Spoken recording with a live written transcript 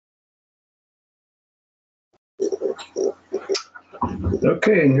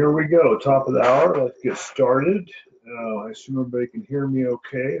Okay, and here we go. Top of the hour. Let's get started. I assume everybody can hear me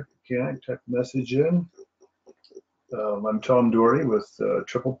okay. If you can't, type a message in. I'm Tom Daugherty with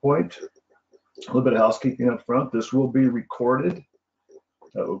Triplepoint. A little bit of housekeeping up front. This will be recorded.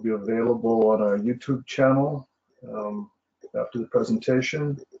 That will be available on our YouTube channel after the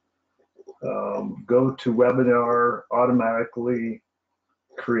presentation. Go to webinar, automatically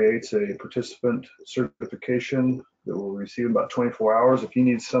creates a participant certification that will receive about 24 hours. If you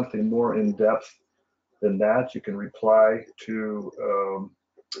need something more in depth than that, you can reply to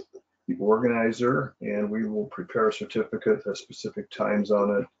the organizer and we will prepare a certificate at specific times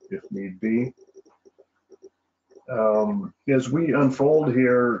on it if need be. As we unfold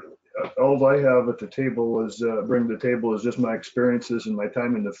here, all I have at the table is, bring to the table is just my experiences and my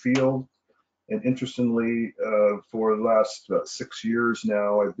time in the field. And interestingly, for the last about 6 years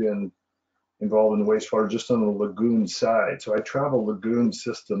now, I've been involved in wastewater just on the lagoon side. So I travel lagoon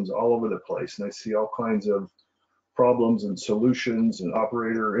systems all over the place and I see all kinds of problems and solutions and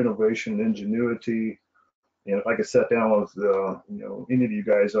operator innovation and ingenuity. And if I could sit down with any of you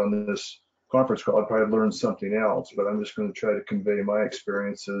guys on this conference call, I'd probably learn something else, but I'm just going to try to convey my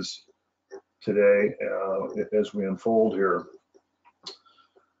experiences today as we unfold here.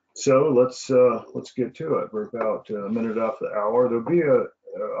 So let's get to it. We're about a minute off the hour. There'll be a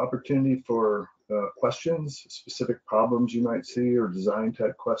opportunity for questions, specific problems you might see, or design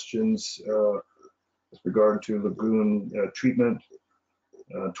type questions with regard to lagoon treatment.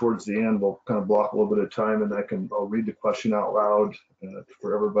 Towards the end, we'll kind of block a little bit of time, and I'll read the question out loud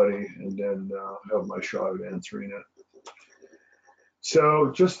for everybody, and then have my shot at answering it.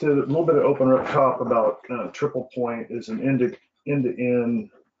 So just a little bit of opener up top about Triplepoint is an end-to-end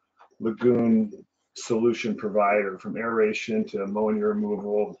lagoon solution provider, from aeration to ammonia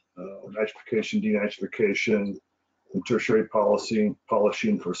removal, nitrification, denitrification, and tertiary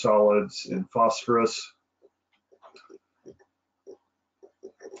polishing for solids and phosphorus,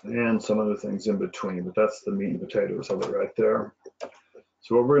 and some other things in between, but that's the meat and potatoes of it right there.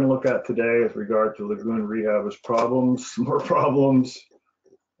 So what we're going to look at today with regard to lagoon rehab is problems, more problems,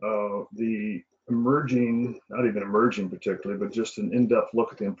 the emerging, not even emerging particularly, but just an in-depth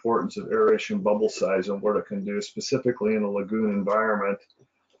look at the importance of aeration bubble size and what it can do specifically in a lagoon environment,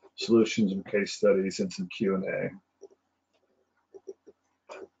 solutions and case studies, and some Q&A.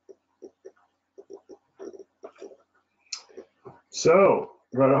 So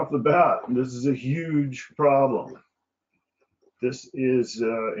right off the bat, this is a huge problem. This is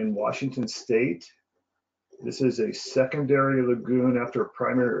in Washington State. This is a secondary lagoon after a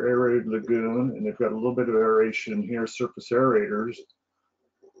primary aerated lagoon, and they've got a little bit of aeration here, surface aerators.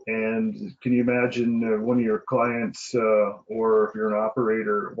 And can you imagine one of your clients, or if you're an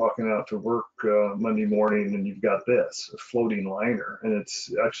operator, walking out to work Monday morning and you've got this, a floating liner, and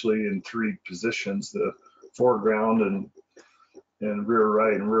it's actually in 3 positions, the foreground and rear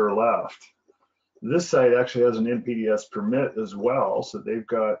right and rear left. This site actually has an NPDES permit as well, so they've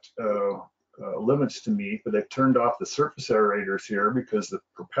got limits to meet, but they've turned off the surface aerators here because the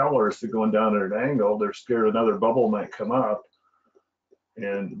propellers are going down at an angle. They're scared another bubble might come up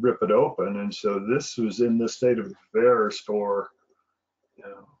and rip it open. And so this was in this state of affairs for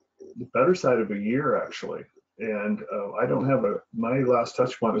the better side of a year, actually. And I don't have my last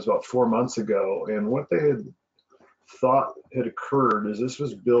touch point was about 4 months ago. And what they had thought had occurred is this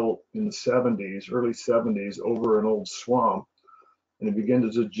was built in the 70s, early 70s, over an old swamp. And it began to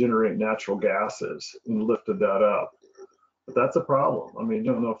just generate natural gases and lifted that up. But that's a problem. I mean,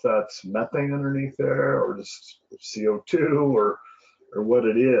 you don't know if that's methane underneath there or just CO2 or what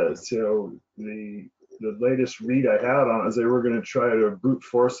it is. So the latest read I had on it is they were going to try to brute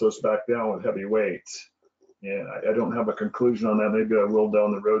force those back down with heavy weights. And I don't have a conclusion on that. Maybe I will down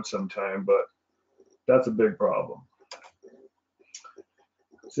the road sometime, but that's a big problem.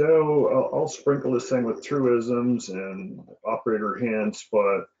 So I'll sprinkle this thing with truisms and operator hints,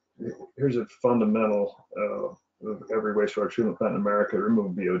 but here's a fundamental of every wastewater treatment plant in America: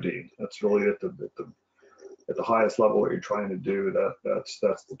 remove BOD. That's really at the highest level what you're trying to do. That's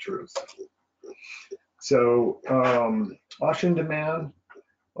the truth. So oxygen demand.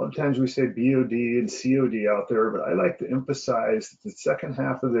 A lot of times we say BOD and COD out there, but I like to emphasize that the second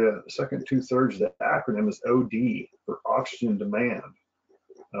half of the second 2/3 of the acronym is OD for oxygen demand.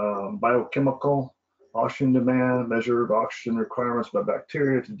 Biochemical oxygen demand, measured oxygen requirements by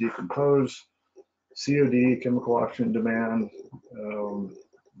bacteria to decompose. COD, chemical oxygen demand.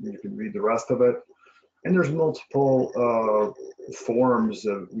 You can read the rest of it. And there's multiple forms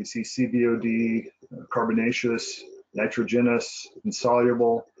of, we see CBOD, carbonaceous, nitrogenous,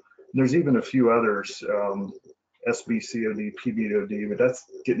 insoluble. There's even a few others SBCOD, PBOD, but that's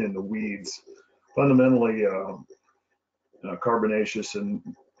getting in the weeds. Fundamentally, carbonaceous and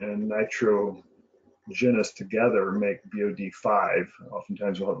nitrogenous together make BOD5.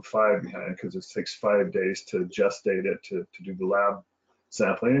 Oftentimes we'll have a 5 behind because it takes 5 days to gestate it to do the lab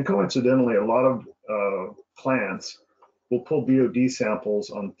sampling. And coincidentally, a lot of plants will pull BOD samples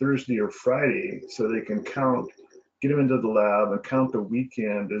on Thursday or Friday so they can get them into the lab and count the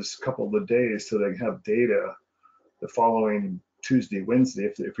weekend as a couple of the days so they can have data the following Tuesday, Wednesday,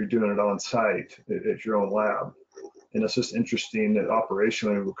 if you're doing it on site at your own lab. And it's just interesting that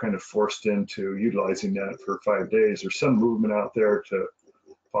operationally we're kind of forced into utilizing that for 5 days. There's some movement out there to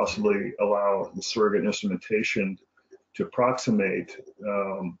possibly allow surrogate instrumentation to approximate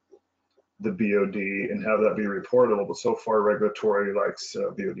the BOD and have that be reportable, but so far regulatory likes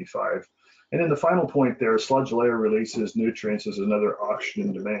BOD5. And then the final point there, sludge layer releases nutrients is another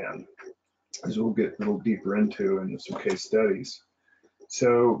oxygen demand, as we'll get a little deeper into in some case studies.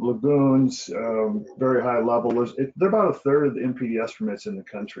 So lagoons, very high level. They're about a third of the NPDES permits in the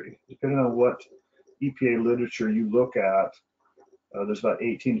country. Depending on what EPA literature you look at, there's about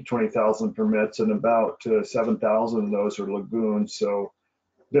 18 to 20,000 permits, and about 7,000 of those are lagoons. So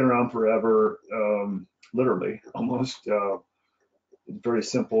been around forever, literally, almost. Very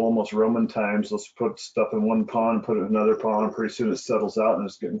simple, almost Roman times. Let's put stuff in one pond, put it in another pond. Pretty soon it settles out and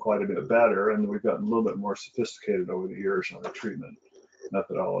it's getting quite a bit better. And we've gotten a little bit more sophisticated over the years on the treatment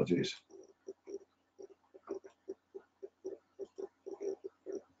methodologies.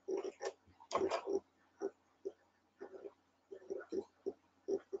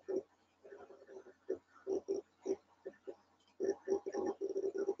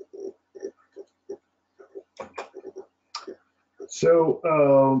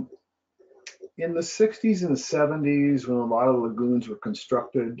 So in the 60s and the 70s, when a lot of lagoons were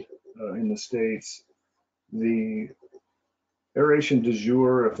constructed in the States, the aeration du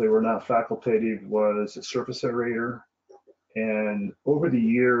jour, if they were not facultative, was a surface aerator. And over the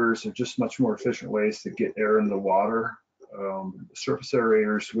years, there are just much more efficient ways to get air in the water. Surface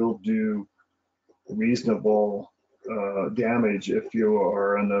aerators will do reasonable damage if you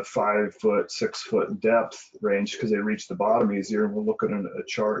are in the 5 foot, 6 foot depth range because they reach the bottom easier. And we'll look at a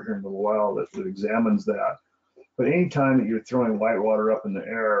chart here in a little while that examines that. But anytime that you're throwing white water up in the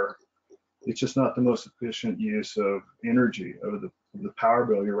air, it's just not the most efficient use of energy of the power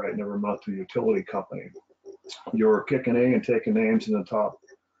bill you're writing every month to the utility company. You're kicking A and taking names in the top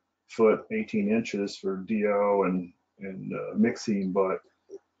foot 18 inches for DO and mixing, but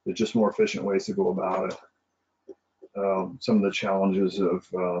there's just more efficient ways to go about it. Some of the challenges of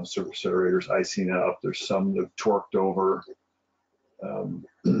surface aerators icing up, there's some that have torqued over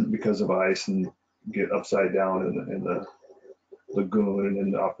because of ice and get upside down in the lagoon, and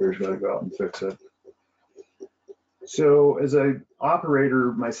then the operator's got to go out and fix it. So as an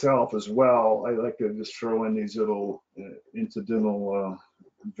operator myself as well, I like to just throw in these little incidental,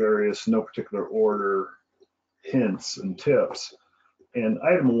 various, no particular order hints and tips. And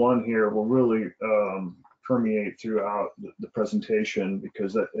item 1 here will really permeate throughout the presentation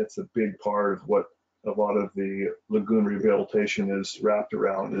because that's a big part of what a lot of the lagoon rehabilitation is wrapped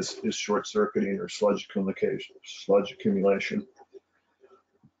around is short circuiting or sludge accumulation.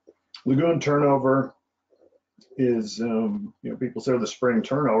 Lagoon turnover is, people say the spring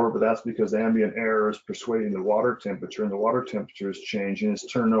turnover, but that's because ambient air is persuading the water temperature, and the water temperature is changing.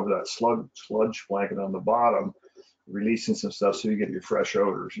 It's turning over that sludge blanket on the bottom, releasing some stuff so you get your fresh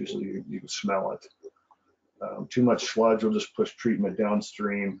odors. Usually you can smell it. Too much sludge will just push treatment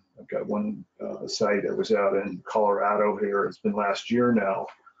downstream. I've got one site that was out in Colorado here. It's been last year now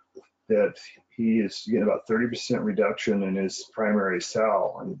that he is getting about 30% reduction in his primary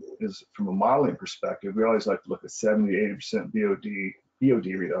cell. And is from a modeling perspective, we always like to look at 70, 80% BOD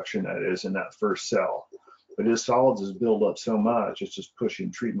reduction, that is, in that first cell. But his solids is built up so much, it's just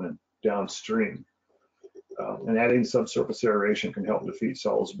pushing treatment downstream. And adding subsurface aeration can help defeat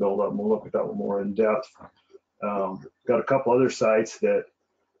solids buildup. And we'll look at that one more in depth. Got a couple other sites that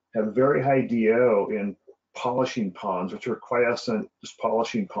have very high DO in polishing ponds, which are quiescent, just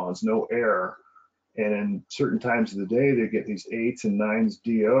polishing ponds, no air. And in certain times of the day, they get these 8s and 9s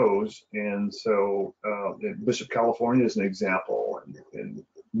DOs. And so Bishop, California is an example, and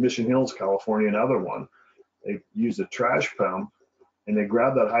Mission Hills, California, another one. They use a trash pump and they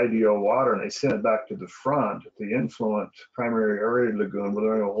grab that high DO water and they send it back to the front, the influent primary aerated lagoon, where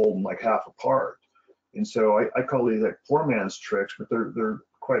they're going to hold them like half apart. And so I call these like poor man's tricks, but they're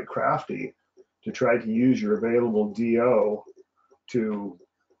quite crafty to try to use your available DO to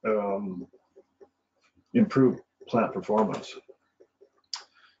improve plant performance.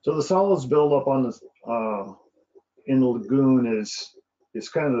 So the solids build up on in the lagoon is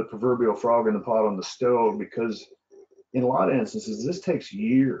kind of the proverbial frog in the pot on the stove, because in a lot of instances, this takes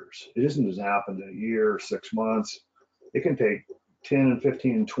years. It doesn't just happen in a year or 6 months. It can take 10 and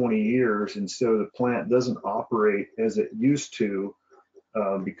 15 and 20 years. And so the plant doesn't operate as it used to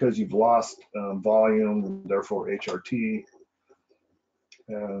because you've lost volume, therefore HRT.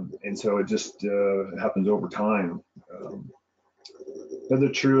 And so it just happens over time. Another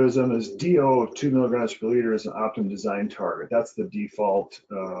truism is DO of 2 milligrams per liter is an optimum design target. That's the default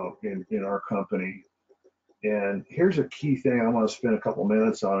in our company. And here's a key thing I want to spend a couple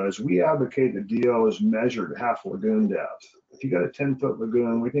minutes on is we advocate the DO is measured half lagoon depth. If you got a 10-foot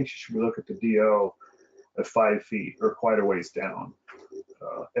lagoon, we think you should look at the DO at 5 feet or quite a ways down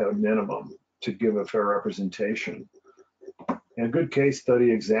at a minimum to give a fair representation. And a good case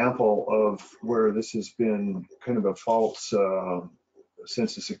study example of where this has been kind of a false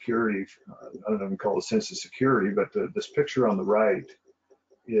sense of security, I don't even call it sense of security, but this picture on the right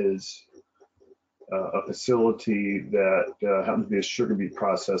is a facility that happens to be a sugar beet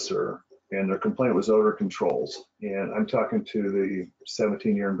processor, and their complaint was odor controls. And I'm talking to the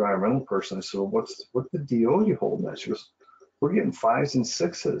 17-year environmental person. I said, well, what's the DO you hold in that? She goes, we're getting 5s and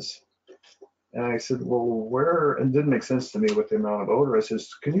 6s. And I said, well, where? And it didn't make sense to me with the amount of odor. I says,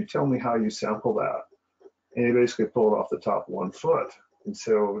 can you tell me how you sample that? And he basically pulled off the top 1 foot. And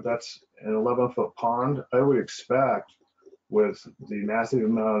so that's an 11-foot pond. I would expect, with the massive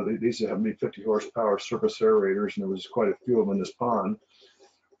amount of these have to be 50 horsepower surface aerators, and there was quite a few of them in this pond,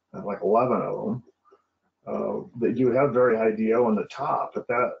 like 11 of them, that you would have very high DO on the top, but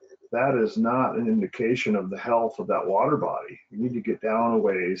that is not an indication of the health of that water body. You need to get down a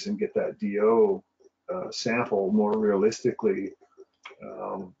ways and get that DO sample more realistically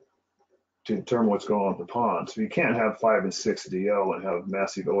to determine what's going on with the pond. So you can't have 5 and 6 DO and have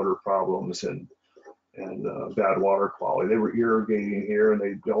massive odor problems and bad water quality. They were irrigating here, and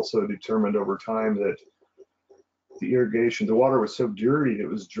they also determined over time that the irrigation, the water was so dirty, it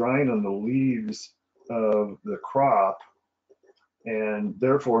was drying on the leaves of the crop and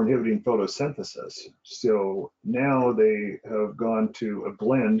therefore inhibiting photosynthesis. So now they have gone to a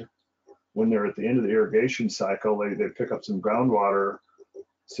blend. When they're at the end of the irrigation cycle, they pick up some groundwater.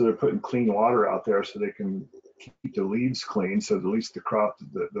 So they're putting clean water out there so they can keep the leaves clean, so at least the crop,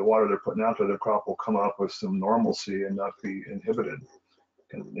 the water they're putting out to the crop will come up with some normalcy and not be inhibited.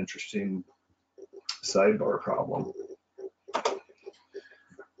 Kind of an interesting sidebar problem.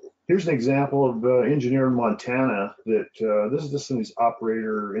 Here's an example of engineer in Montana that this is just some of these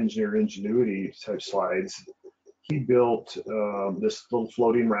operator engineer ingenuity type slides. He built this little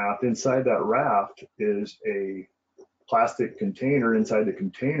floating raft. Inside that raft is a plastic container. Inside the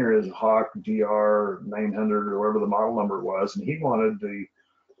container is a Hawk DR 900 or whatever the model number was, and he wanted the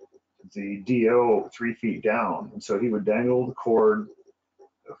DO 3 feet down. And so he would dangle the cord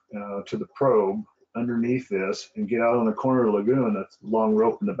to the probe underneath this and get out on the corner of the lagoon. That's a long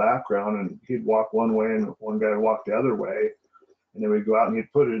rope in the background, and he'd walk one way and one guy would walk the other way. And then we'd go out and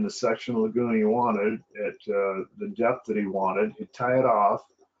he'd put it in the section of the lagoon he wanted at the depth that he wanted. He'd tie it off,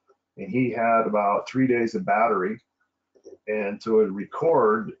 and he had about 3 days of battery. And so it would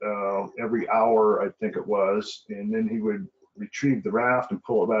record every hour, I think it was, and then he would retrieve the raft and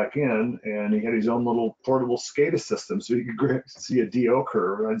pull it back in, and he had his own little portable SCADA system so you could see a DO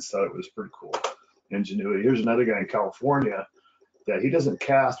curve, and I just thought it was pretty cool ingenuity. Here's another guy in California that he doesn't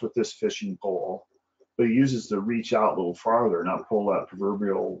cast with this fishing pole, but he uses to reach out a little farther, not pull that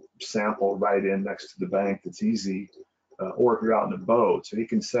proverbial sample right in next to the bank that's easy, or if you're out in a boat. So he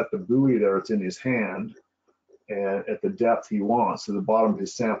can set the buoy there, it's in his hand, and at the depth he wants. So the bottom of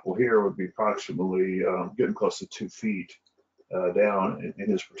his sample here would be approximately getting close to 2 feet down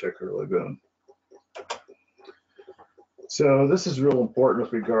in his particular lagoon. So this is real important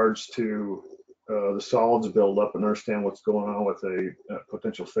with regards to the solids buildup and understand what's going on with a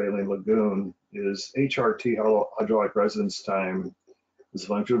potential failing lagoon. Is HRT, hydraulic residence time, is a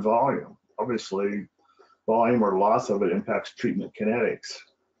function of volume. Obviously, volume or loss of it impacts treatment kinetics.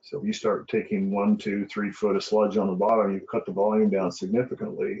 So if you start taking 1, 2, 3 foot of sludge on the bottom, you cut the volume down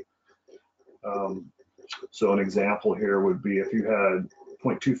significantly. So an example here would be if you had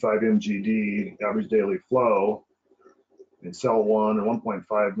 0.25 MGD, average daily flow, in cell 1 and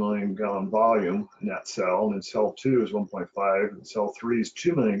 1.5 million gallon volume in that cell, and then cell 2 is 1.5, and cell 3 is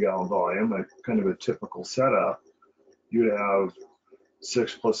 2 million gallon volume, like kind of a typical setup. You'd have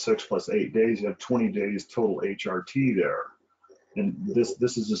 6 plus 6 plus 8 days, you have 20 days total HRT there. And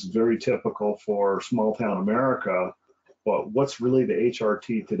this is just very typical for small town America. But what's really the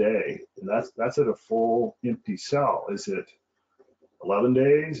HRT today? And that's at a full empty cell. Is it 11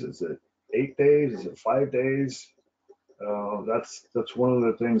 days? Is it 8 days? Is it 5 days? That's one of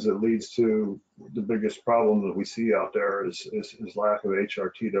the things that leads to the biggest problem that we see out there is lack of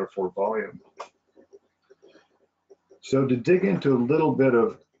HRT, therefore volume. So to dig into a little bit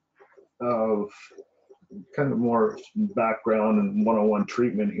of kind of more background and one-on-one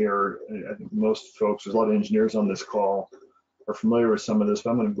treatment here, I think most folks, there's a lot of engineers on this call, are familiar with some of this,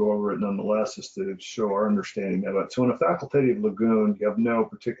 but I'm going to go over it nonetheless just to show our understanding of it. So in a facultative lagoon, you have no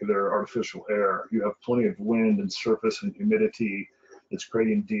particular artificial air. You have plenty of wind and surface and humidity that's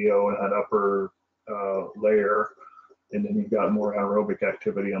creating DO in that upper layer, and then you've got more anaerobic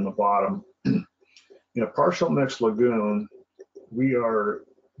activity on the bottom. In a partial mixed lagoon, we are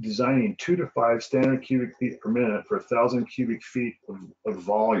designing 2 to 5 standard cubic feet per minute for 1,000 cubic feet of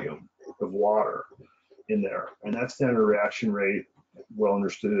volume of water in there, and that standard reaction rate, well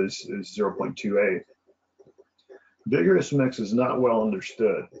understood, is 0.28. Vigorous mix is not well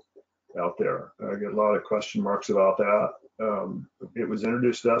understood out there. I get a lot of question marks about that. It was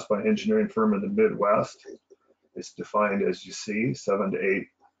introduced to us by an engineering firm in the Midwest. It's defined as you see, 7 to 8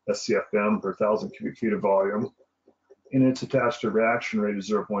 SCFM per 1,000 cubic feet of volume, and it's attached to a reaction rate of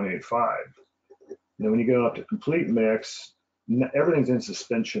 0.85. Now, when you go up to complete mix, everything's in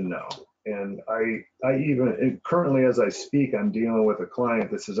suspension now. And I even currently, as I speak, I'm dealing with a client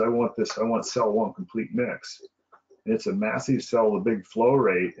that says, I want cell 1 complete mix. And it's a massive cell with a big flow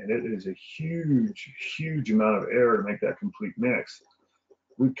rate, and it is a huge amount of air to make that complete mix.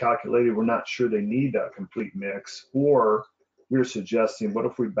 We've calculated we're not sure they need that complete mix, or we're suggesting, what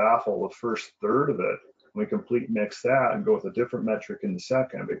if we baffle the first third of it, we complete mix that and go with a different metric in the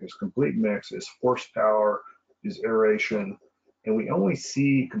second, because complete mix is horsepower, is aeration, and we only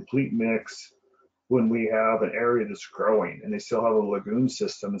see complete mix when we have an area that's growing and they still have a lagoon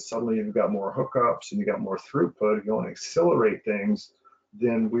system, and suddenly you've got more hookups and you got more throughput. If you want to accelerate things,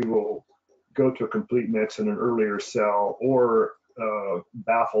 then we will go to a complete mix in an earlier cell, or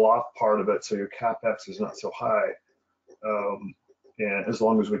baffle off part of it so your capex is not so high. And as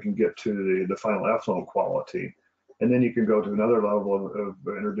long as we can get to the final effluent quality. And then you can go to another level of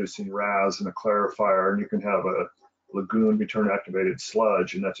introducing RAS and a clarifier, and you can have a lagoon return activated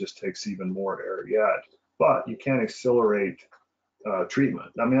sludge, and that just takes even more air yet. But you can't accelerate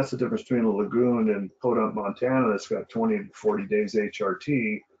treatment. I mean, that's the difference between a lagoon in Podunk, Montana that's got 20 to 40 days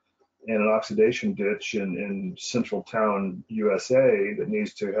HRT, and an oxidation ditch in Central Town, USA, that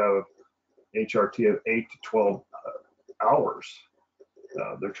needs to have HRT of 8 to 12 hours.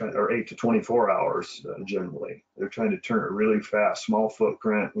 They're trying, or 8 to 24 hours generally. They're trying to turn it really fast, small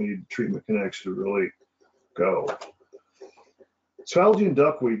footprint. We need treatment kinetics to really go. So algae and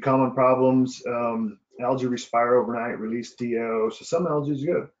duckweed, common problems. Algae respire overnight, release DO. So some algae is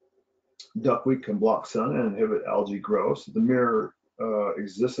good. Duckweed can block sun and inhibit algae growth. So the mere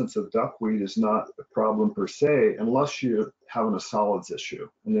existence of duckweed is not a problem per se, unless you're having a solids issue.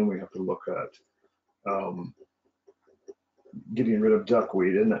 And then we have to look at getting rid of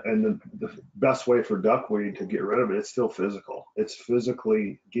duckweed. And the best way for duckweed to get rid of it, it's still physical. It's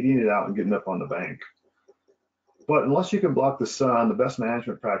physically getting it out and getting up on the bank. But unless you can block the sun, the best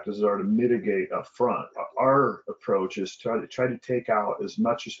management practices are to mitigate up front. Our approach is try to take out as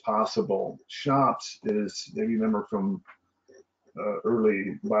much as possible. SHOPS is, maybe you remember from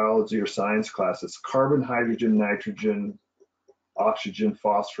early biology or science class, it's carbon, hydrogen, nitrogen, oxygen,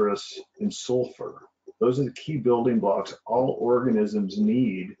 phosphorus, and sulfur. Those are the key building blocks all organisms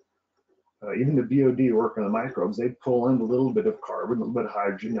need. Even the BOD work on the microbes, they pull in a little bit of carbon, a little bit of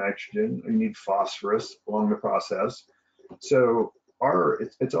hydrogen, nitrogen. You need phosphorus along the process. So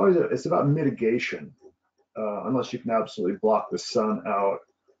it's about mitigation. Unless you can absolutely block the sun out,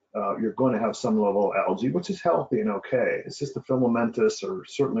 you're going to have some level of algae, which is healthy and okay. It's just the filamentous, or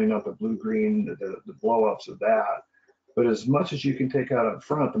certainly not the blue-green, the blow-ups of that. But as much as you can take out up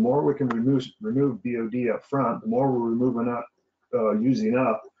front, the more we can remove BOD up front, the more we're using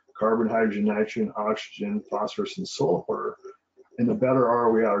up carbon, hydrogen, nitrogen, oxygen, phosphorus, and sulfur, and the better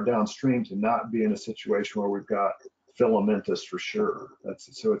are we are downstream to not be in a situation where we've got filamentous for sure.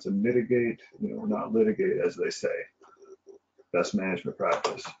 So it's a mitigate, not litigate, as they say. Best management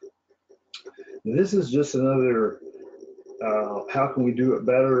practice. This is just another, how can we do it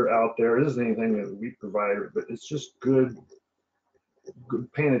better out there? It isn't anything that we provide, but it's just good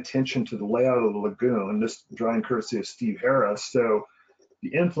paying attention to the layout of the lagoon. This drawing courtesy of Steve Harris. So the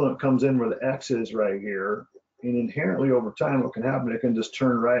influent comes in where the X is right here, and inherently over time, what can happen, it can just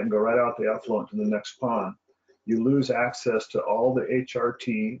turn right and go right out the effluent to the next pond. You lose access to all the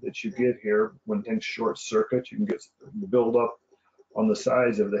HRT that you get here when things short circuit. You can get build up on the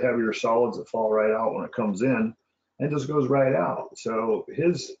sides of the heavier solids that fall right out when it comes in, and just goes right out. So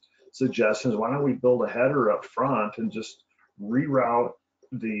his suggestions. Why don't we build a header up front and just reroute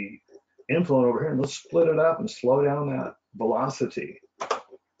the influent over here, and let's split it up and slow down that velocity.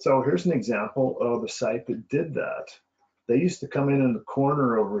 So here's an example of a site that did that. They used to come in the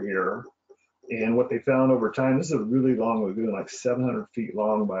corner over here, and what they found over time, this is a really long lagoon, like 700 feet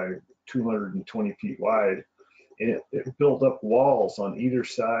long by 220 feet wide. And it built up walls on either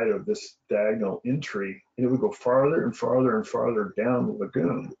side of this diagonal entry, and it would go farther and farther and farther down the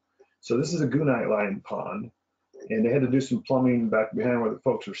lagoon. So this is a gunite lined pond, and they had to do some plumbing back behind where the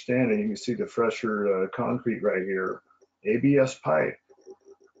folks are standing. You can see the fresher concrete right here, ABS pipe.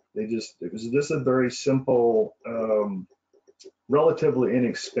 It was just a very simple, relatively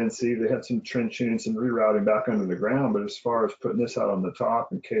inexpensive. They had some trenching and some rerouting back under the ground, but as far as putting this out on the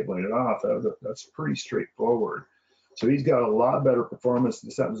top and cabling it off, that's pretty straightforward. So he's got a lot better performance.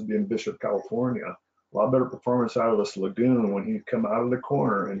 This happens to be in Bishop, California. A lot better performance out of this lagoon when he'd come out of the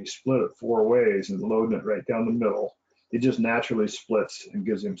corner and he split it 4 ways and loading it right down the middle. It just naturally splits and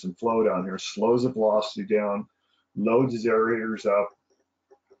gives him some flow down here, slows the velocity down, loads his aerators up.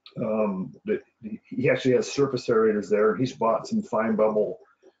 He actually has surface aerators there. He's bought some fine bubble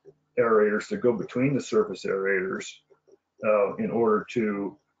aerators to go between the surface aerators in order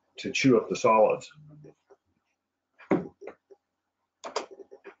to chew up the solids.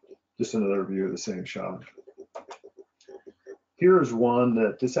 Just another view of the same shot. Here's one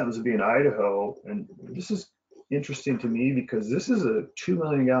that this happens to be in Idaho, and this is interesting to me because this is a 2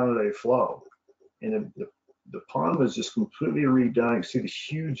 million gallon a day flow, and the pond was just completely redone. You see the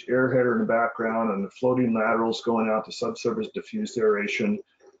huge air header in the background and the floating laterals going out to subsurface diffused aeration.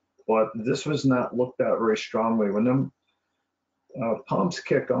 But this was not looked at very strongly. When them pumps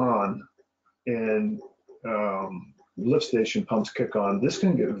kick on and lift station pumps kick on, this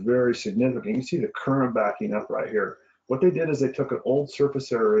can get very significant. You can see the current backing up right here. What they did is they took an old surface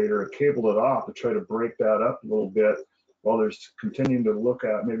aerator and cabled it off to try to break that up a little bit, while they're continuing to look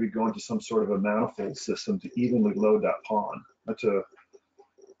at maybe going to some sort of a manifold system to evenly load that pond. That's a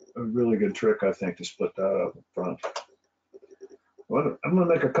really good trick, I think, to split that up front. Well, I'm going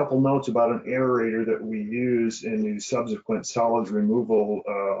to make a couple notes about an aerator that we use in the subsequent solids removal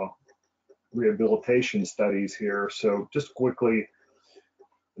rehabilitation studies here. So just quickly,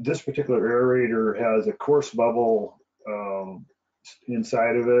 this particular aerator has a coarse bubble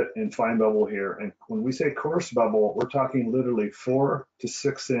inside of it and fine bubble here. And when we say coarse bubble, we're talking literally 4 to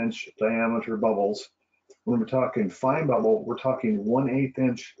 6 inch diameter bubbles. When we're talking fine bubble, we're talking 1/8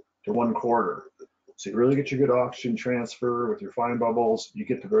 inch to 1/4. So you really get your good oxygen transfer with your fine bubbles. You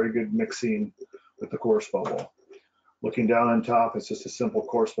get the very good mixing with the coarse bubble. Looking down on top, it's just a simple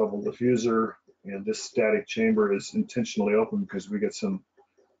coarse bubble diffuser. And this static chamber is intentionally open because we get some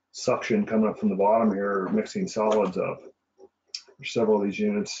suction coming up from the bottom here, mixing solids up. There's several of these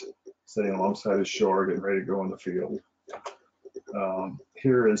units sitting alongside the shore, getting ready to go in the field.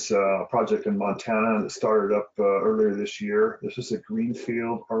 Here is a project in Montana that started up earlier this year. This is a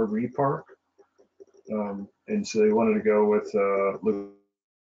greenfield RV park. And so they wanted to go with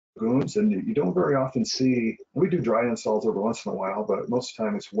lagoons, and you don't very often see, we do dry installs every once in a while, but most of the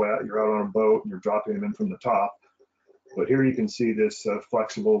time it's wet. You're out on a boat and you're dropping them in from the top. But here you can see this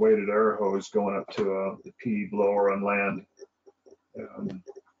flexible weighted air hose going up to the P blower on land.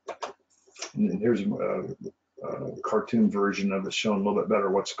 And here's a cartoon version of it showing a little bit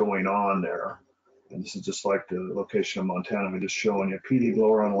better what's going on there. And this is just like the location of Montana. We're just showing you a PD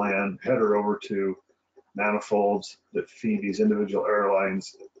blower on land, header over to manifolds that feed these individual air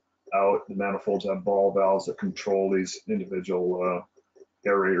lines out. The manifolds have ball valves that control these individual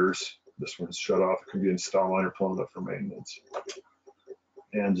aerators. This one's shut off. It can be installing or pulling it up for maintenance.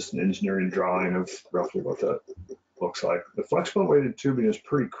 And just an engineering drawing of roughly what that looks like. The flexible weighted tubing is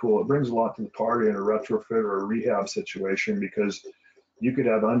pretty cool. It brings a lot to the party in a retrofit or a rehab situation, because you could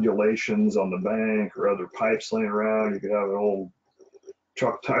have undulations on the bank or other pipes laying around. You could have an old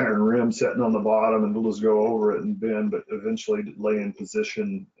truck tire and rim sitting on the bottom and it'll just go over it and bend, but eventually lay in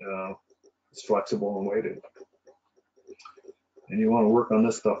position. It's flexible and weighted. And you want to work on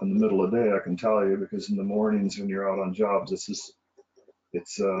this stuff in the middle of the day, I can tell you, because in the mornings when you're out on jobs,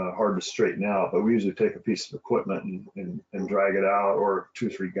 it's hard to straighten out. But we usually take a piece of equipment and drag it out, or 2 or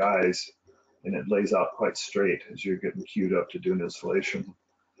 3 guys, and it lays out quite straight as you're getting queued up to do an installation.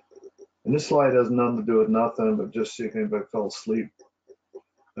 And this slide has nothing to do with nothing, but just see if anybody fell asleep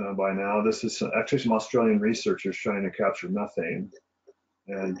by now. This is actually some Australian researchers trying to capture methane.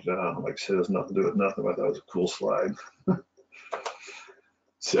 And like I said, it has nothing to do with nothing, but that was a cool slide.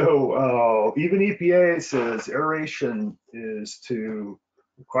 So even EPA says aeration is to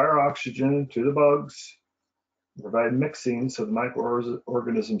require oxygen to the bugs Provide mixing so the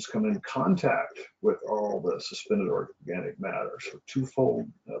microorganisms come in contact with all the suspended organic matter. So twofold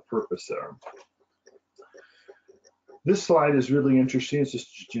purpose there. This slide is really interesting. It's just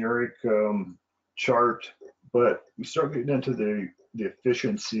a generic chart, but we start getting into the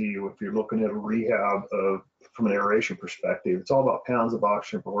efficiency. If you're looking at a rehab from an aeration perspective, it's all about pounds of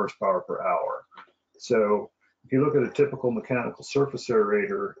oxygen per horsepower per hour. So if you look at a typical mechanical surface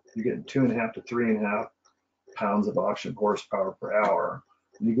aerator, you're getting 2.5 to 3.5 pounds of oxygen per horsepower per hour.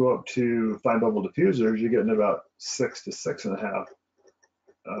 When you go up to fine bubble diffusers, you're getting about 6 to 6.5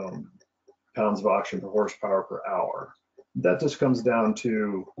 pounds of oxygen per horsepower per hour. That just comes down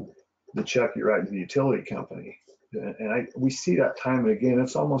to the check you write to the utility company. And we see that time and again.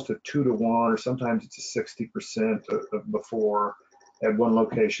 It's almost a 2 to 1, or sometimes it's a 60% of before. At one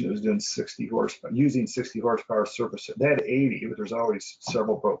location, it was doing 60 horsepower, using 60 horsepower surface. They had 80, but there's always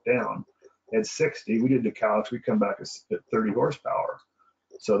several broke down. They had 60. We did the calcs. We come back at 30 horsepower.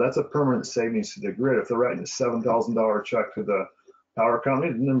 So that's a permanent savings to the grid. If they're writing a $7,000 check to the power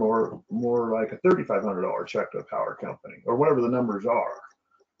company, then they're more like a $3,500 check to a power company, or whatever the numbers are.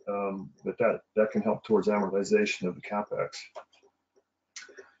 But that can help towards amortization of the capex.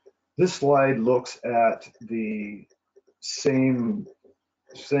 This slide looks at the same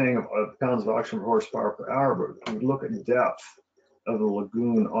saying of pounds of oxygen per horsepower per hour, but we look at depth of the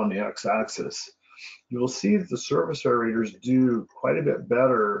lagoon on the x-axis. You will see that the surface aerators do quite a bit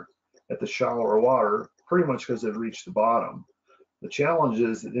better at the shallower water, pretty much because they've reached the bottom. The challenge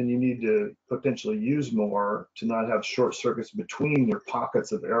is that then you need to potentially use more to not have short circuits between your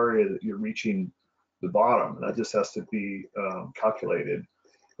pockets of area that you're reaching the bottom. And that just has to be calculated,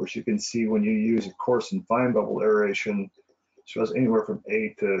 which you can see when you use a coarse and fine bubble aeration, so it's anywhere from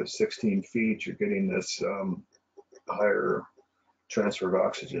 8 to 16 feet, you're getting this higher transfer of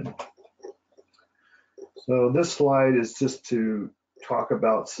oxygen. So this slide is just to talk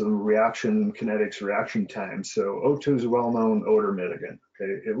about some reaction kinetics, reaction time. So O2 is a well-known odor mitigant.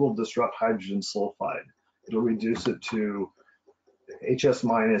 Okay, it will disrupt hydrogen sulfide. It'll reduce it to HS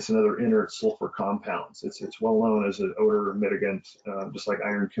minus and other inert sulfur compounds. It's well known as an odor mitigant, just like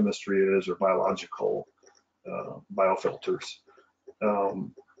iron chemistry is, or biological biofilters.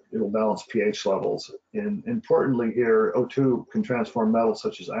 It will balance pH levels. And importantly here, O2 can transform metals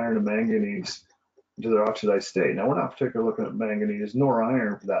such as iron and manganese into their oxidized state. Now, we're not particularly looking at manganese, nor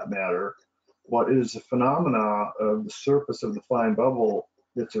iron for that matter. What is a phenomena of the surface of the fine bubble,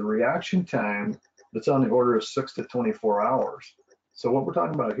 it's a reaction time that's on the order of 6 to 24 hours. So what we're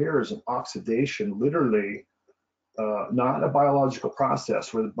talking about here is an oxidation, literally, not a biological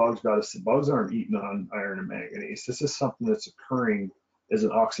process where the bugs aren't eating on iron and manganese. This is something that's occurring as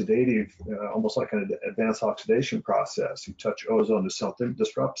an oxidative, almost like an advanced oxidation process. You touch ozone to something,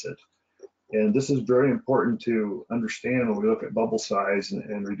 disrupts it. And this is very important to understand when we look at bubble size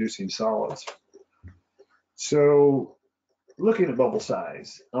and reducing solids. So looking at bubble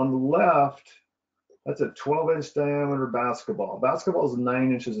size, on the left, that's a 12-inch diameter basketball. Basketball is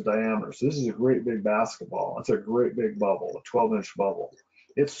 9 inches of diameter. So this is a great big basketball. That's a great big bubble, a 12-inch bubble.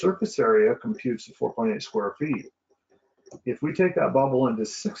 Its surface area computes to 4.8 square feet. If we take that bubble into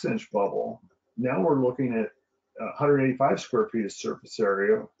 6-inch bubble, now we're looking at 185 square feet of surface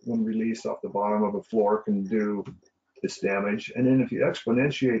area when released off the bottom of a floor can do this damage. And then if you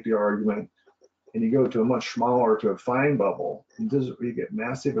exponentiate the argument and you go to a much smaller, to a fine bubble, you get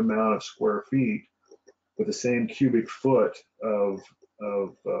massive amount of square feet with the same cubic foot of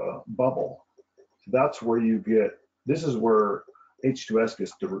bubble. So that's where you get, this is where H2S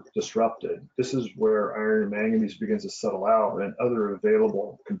gets disrupted. This is where iron and manganese begins to settle out and other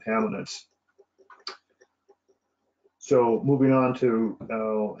available contaminants. So moving on to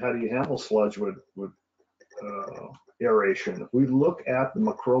how do you handle sludge with aeration? If we look at the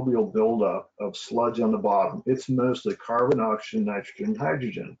microbial buildup of sludge on the bottom, it's mostly carbon, oxygen, nitrogen,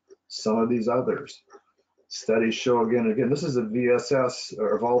 hydrogen, some of these others. Studies show again, this is a VSS,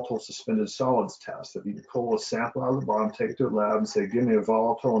 or volatile suspended solids test. If you pull a sample out of the bottom, take it to a lab and say, give me a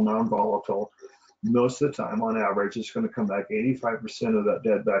volatile and non-volatile, most of the time, on average, it's going to come back 85% of that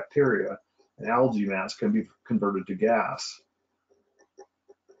dead bacteria. And algae mass can be converted to gas.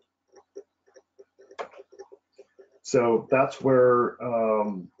 So that's where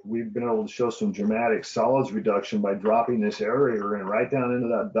we've been able to show some dramatic solids reduction by dropping this aerator in right down into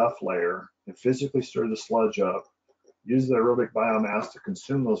that duff layer and physically stir the sludge up, use the aerobic biomass to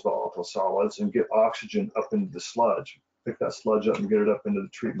consume those volatile solids and get oxygen up into the sludge. Pick that sludge up and get it up into the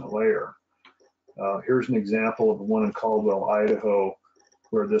treatment layer. Here's an example of one in Caldwell, Idaho,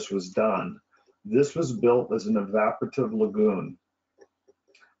 where this was done. This was built as an evaporative lagoon.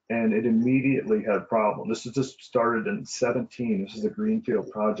 and it immediately had a problem. This is just started in 17. This is a greenfield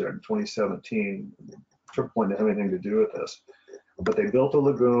project in 2017. Triplepoint didn't have anything to do with this, but they built a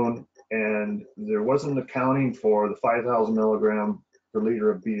lagoon, and there wasn't accounting for the 5,000 milligram per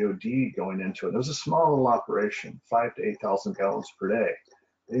liter of BOD going into it. It was a small little operation, 5,000 to 8,000 gallons per day.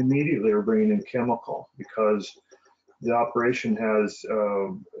 They immediately were bringing in chemical because the operation has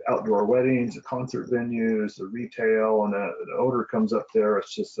outdoor weddings, concert venues, the retail, and the odor comes up there.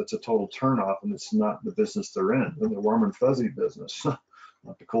 It's a total turnoff, and it's not the business they're in. They're the warm and fuzzy business,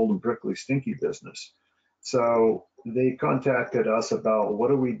 not the cold and prickly, stinky business. So they contacted us about what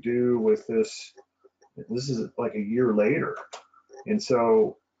do we do with this? This is like a year later. And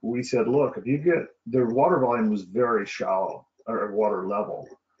so we said, look, if you get, their water volume was very shallow, or water level.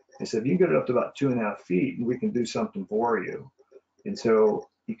 They said, you can get it up to about 2.5 feet and we can do something for you. And so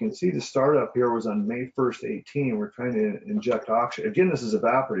you can see the startup here was on May 1st, 18. We're trying to inject oxygen. Again, this is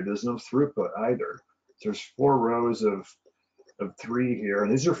evaporative. There's no throughput either. There's 4 rows of 3 here,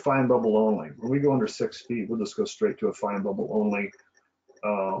 and these are fine bubble only. When we go under 6 feet, we'll just go straight to a fine bubble only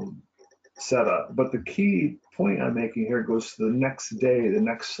setup. But the key point I'm making here goes to the next day, the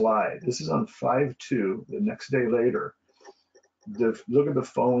next slide. This is on 5/2, the next day later. Look at the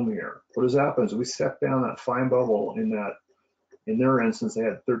foam here. What has happened is we set down that fine bubble in their instance, they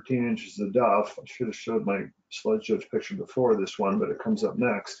had 13 inches of duff. I should have showed my sludge judge picture before this one, but it comes up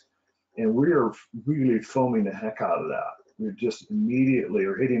next. And we are really foaming the heck out of that. We just immediately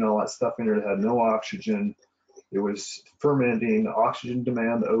are hitting all that stuff in there that had no oxygen. It was fermenting, oxygen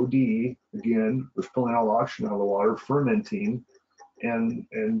demand, OD, again, was pulling all the oxygen out of the water, fermenting, and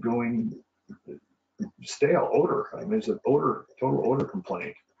going stale odor. I mean, it's an odor, total odor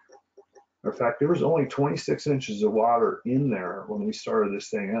complaint. In fact, there was only 26 inches of water in there when we started this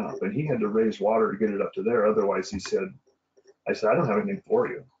thing up, and he had to raise water to get it up to there. Otherwise, I said, I don't have anything for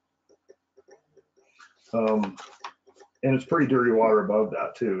you. And it's pretty dirty water above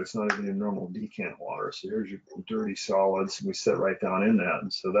that too. It's not even normal decant water. So here's your dirty solids, and we set right down in that.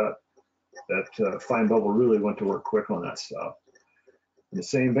 And so that fine bubble really went to work quick on that stuff. In the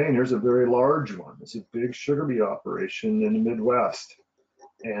same vein, there's a very large one. It's a big sugar beet operation in the Midwest.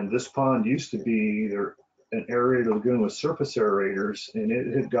 And this pond used to be either an aerated lagoon with surface aerators, and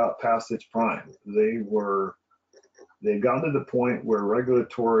it had got past its prime. They'd gotten to the point where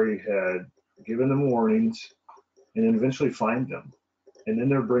regulatory had given them warnings and then eventually fined them. And then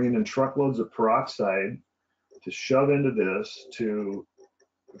they're bringing in truckloads of peroxide to shove into this to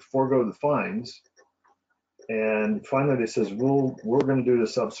forego the fines. And finally they says, we're going to do the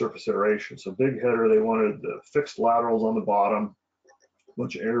subsurface aeration. So big header, they wanted the fixed laterals on the bottom, a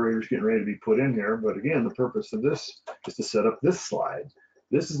bunch of aerators getting ready to be put in here. But again, the purpose of this is to set up this slide.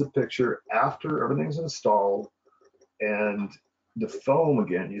 This is a picture after everything's installed, and the foam,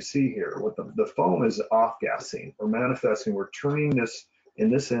 again, you see here, what the foam is off-gassing or manifesting. We're turning this, in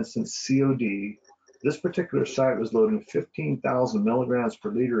this instance, COD. This particular site was loading 15,000 milligrams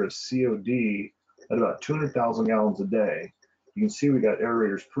per liter of COD at about 200,000 gallons a day. You can see we got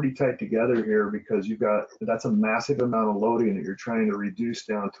aerators pretty tight together here because that's a massive amount of loading that you're trying to reduce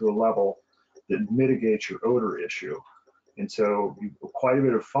down to a level that mitigates your odor issue. And so quite a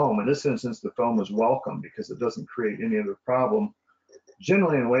bit of foam. In this instance, the foam was welcome because it doesn't create any other problem.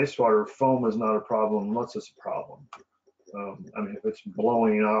 Generally in wastewater, foam is not a problem unless it's a problem. I mean, if it's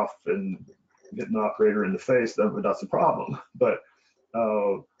blowing off and hitting the operator in the face, then that's a problem. But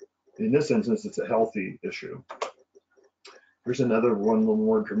in this instance, it's a healthy issue. Here's another one, a little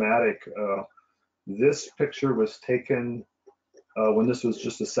more dramatic. This picture was taken when this was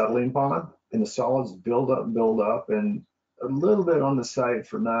just a settling pond, and the solids build up, and a little bit on the site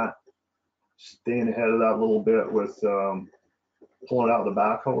for not staying ahead of that little bit with pulling out the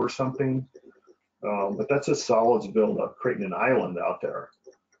backhoe or something. But that's a solids buildup, creating an island out there.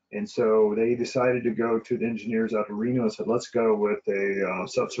 And so they decided to go to the engineers out of Reno and said, let's go with a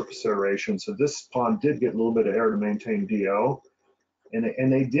subsurface aeration. So this pond did get a little bit of air to maintain DO.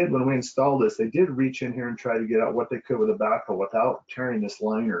 And they did, when we installed this, they did reach in here and try to get out what they could with a backhoe without tearing this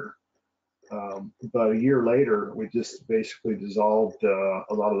liner. But a year later, we just basically dissolved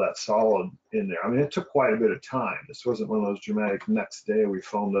a lot of that solid in there. I mean, it took quite a bit of time. This wasn't one of those dramatic next day we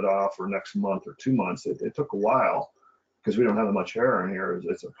foamed it off, or next month or 2 months. It took a while because we don't have that much air in here.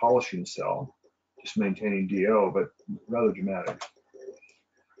 It's a polishing cell, just maintaining DO, but rather dramatic.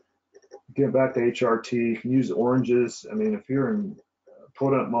 Get back to HRT, you can use oranges. I mean, if you're in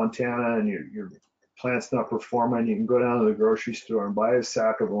Podunk, Montana, and your plant's not performing, you can go down to the grocery store and buy a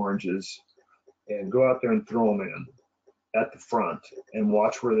sack of oranges and go out there and throw them in at the front and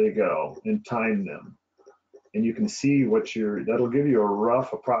watch where they go and time them. and you can see what that'll give you a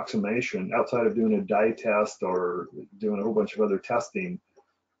rough approximation outside of doing a dye test or doing a whole bunch of other testing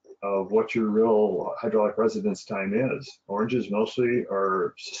of what your real hydraulic residence time is. Oranges mostly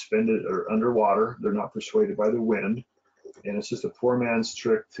are suspended or underwater. They're not persuaded by the wind. And it's just a poor man's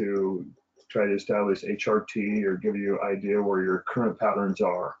trick to try to establish HRT or give you an idea where your current patterns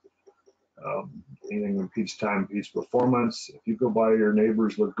are. Anything that impedes time impedes performance. If you go by your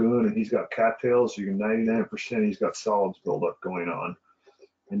neighbor's lagoon and he's got cattails, you can 99% he's got solids buildup going on.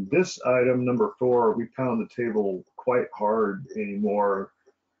 And this item, number 4, we pound the table quite hard anymore.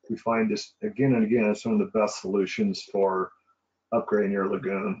 We find this again and again as one of the best solutions for upgrading your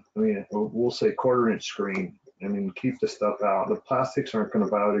lagoon. I mean, we'll say 1/4-inch screen. I mean, keep the stuff out. The plastics aren't going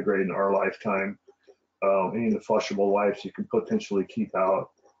to biodegrade in our lifetime. Any of the flushable wipes you can potentially keep out.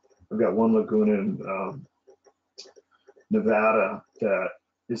 I've got one lagoon in Nevada that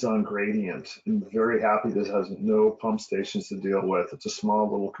is on gradient. I'm very happy this has no pump stations to deal with. It's a small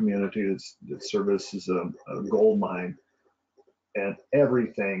little community that services a gold mine. And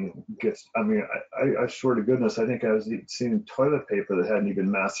everything gets, I mean, I swear to goodness, I think I was seeing toilet paper that hadn't even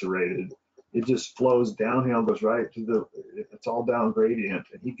macerated. It just flows downhill, goes right to it's all down gradient,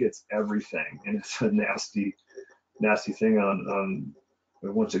 and he gets everything. And it's a nasty, nasty thing on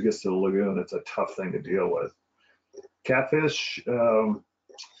once it gets to the lagoon, it's a tough thing to deal with. Catfish,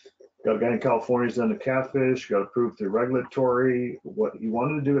 got a guy in California who's done the catfish, got approved through regulatory. What he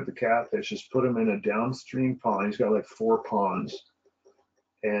wanted to do with the catfish is put them in a downstream pond. He's got like 4 ponds,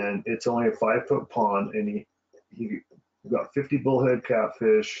 and it's only a 5-foot pond, and he got 50 bullhead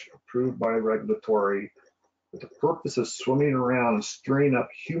catfish approved by regulatory with the purpose of swimming around and stirring up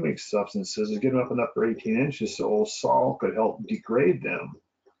humic substances and getting up and up to 18 inches so salt could help degrade them.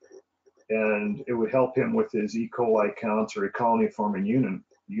 And it would help him with his E. coli counts or a colony forming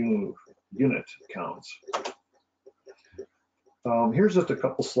unit counts. Here's just a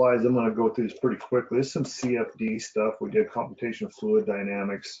couple slides. I'm going to go through this pretty quickly. This is some CFD stuff. We did computational fluid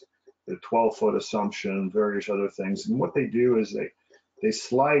dynamics, the 12-foot assumption, various other things. And what they do is they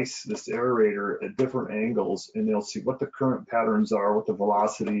slice this aerator at different angles, and they'll see what the current patterns are, what the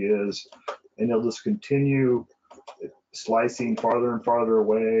velocity is, and they'll just continue slicing farther and farther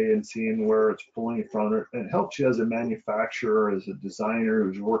away and seeing where it's pulling from it. And it helps you as a manufacturer, as a designer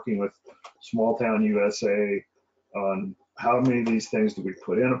who's working with small town USA on how many of these things do we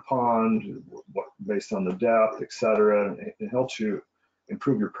put in a pond, what, based on the depth, etc. It helps you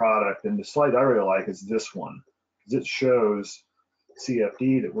improve your product. And the slide I really like is this one, because it shows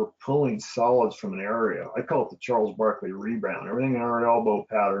CFD that we're pulling solids from an area. I call it the Charles Barkley rebound. Everything in our elbow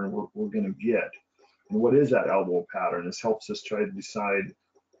pattern we're going to get. And what is that elbow pattern? This helps us try to decide,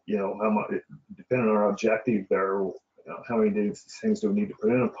 you know, how much, depending on our objective there, you know, how many things do we need to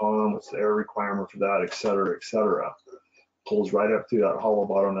put in a pond, what's the air requirement for that, et cetera, et cetera. Pulls right up through that hollow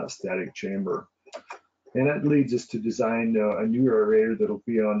bottom, that static chamber. And that leads us to design a new aerator that'll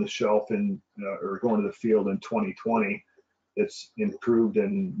be on the shelf or going to the field in 2020. It's improved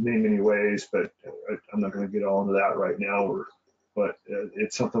in many, many ways, but I'm not going to get all into that right now. But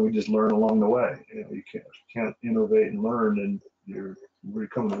it's something we just learn along the way. You know, you can't innovate and learn, and you're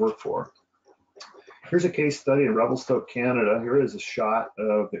coming to work for. Here's a case study in Revelstoke, Canada. Here is a shot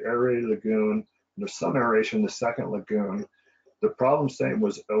of the aerated lagoon. There's some aeration in the second lagoon. The problem statement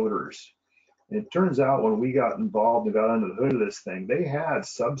was odors. And it turns out when we got involved and got under the hood of this thing, they had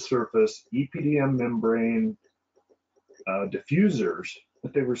subsurface EPDM membrane diffusers,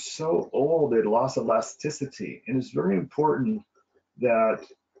 but they were so old they'd lost elasticity. And it's very important that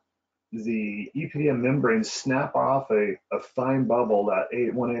the EPDM membranes snap off a fine bubble, that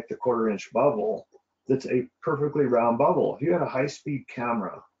 1/8 to 1/4-inch bubble, that's a perfectly round bubble. If you had a high-speed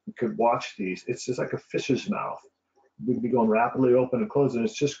camera, you could watch these. It's just like a fish's mouth. We'd be going rapidly open and close, and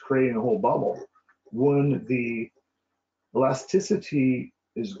it's just creating a whole bubble. When the elasticity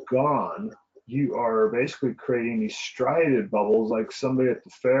is gone, you are basically creating these striated bubbles, like somebody at the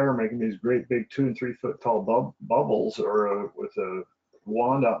fair making these great big 2 and 3 foot tall bubbles, or with a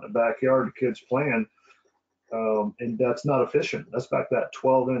wand out in the backyard, the kids playing. And that's not efficient. That's back that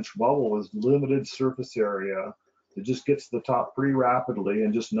 12-inch bubble with limited surface area. It just gets to the top pretty rapidly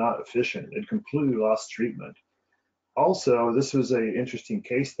and just not efficient. It completely lost treatment. Also, this was an interesting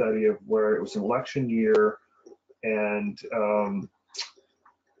case study of where it was an election year, and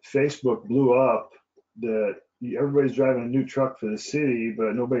Facebook blew up that everybody's driving a new truck for the city,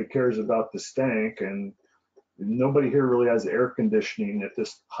 but nobody cares about the stank, and nobody here really has air conditioning at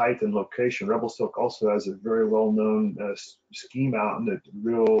this height and location. Revelstoke also has a very well-known ski mountain that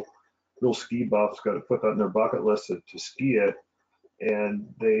real ski buffs got to put that on their bucket list to ski it.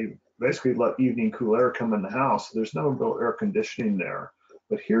 And they basically let evening cool air come in the house. There's no real air conditioning there.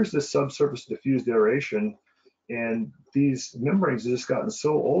 But here's this subsurface diffused aeration, and these membranes have just gotten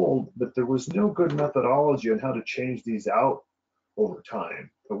so old, but there was no good methodology on how to change these out over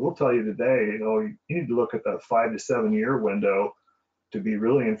time. But we'll tell you today, you need to look at that 5 to 7 year window to be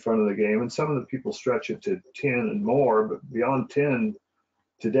really in front of the game. And some of the people stretch it to 10 and more, but beyond 10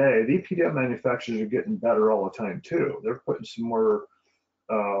 today, the EPDM manufacturers are getting better all the time too. They're putting some more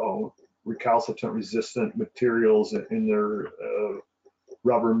recalcitrant resistant materials in their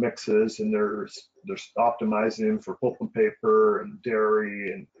rubber mixes, and they're optimizing them for pulp and paper and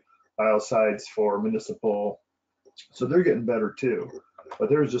dairy and biocides for municipal. So they're getting better too. But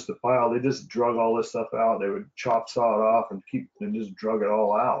there's just a pile. They just drug all this stuff out. They would chop, saw it off, and just drug it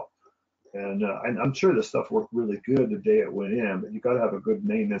all out. And I'm sure this stuff worked really good the day it went in, but you got to have a good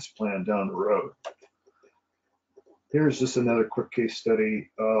maintenance plan down the road. Here's just another quick case study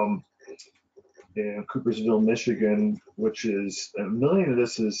in Coopersville, Michigan, which is $1 million of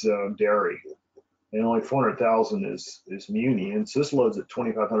this is dairy, and only 400,000 is muni. And so this loads at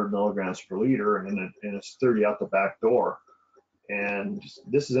 2,500 milligrams per liter, and it's 30 out the back door. And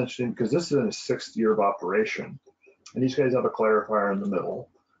this is interesting because this is in a 6th year of operation, and these guys have a clarifier in the middle.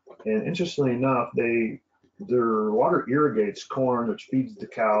 And interestingly enough, their water irrigates corn, which feeds the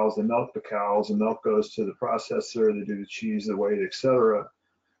cows. They milk the cows, and milk goes to the processor. They do the cheese, the whey, etc.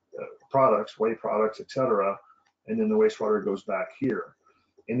 Products, whey products, etc. And then the wastewater goes back here.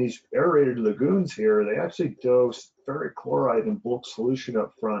 In these aerated lagoons here, they actually dose ferric chloride in bulk solution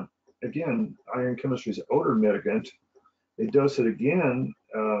up front. Again, iron chemistry is an odor mitigant. They dose it again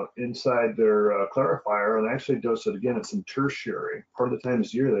inside their clarifier, and they actually dose it again at some tertiary. Part of the time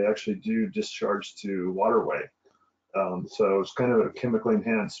this year, they actually do discharge to waterway. So it's kind of a chemically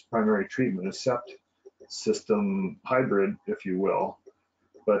enhanced primary treatment, a sept system hybrid, if you will.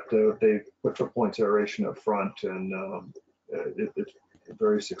 But they put Triplepoint aeration up front, and it's a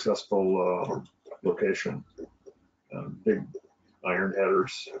very successful location. Big iron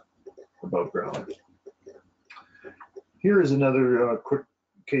headers above ground. Here is another quick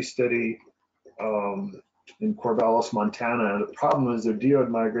case study in Corvallis, Montana. The problem is their DO had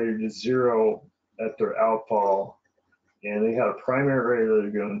migrated to 0 at their outfall, and they had a primary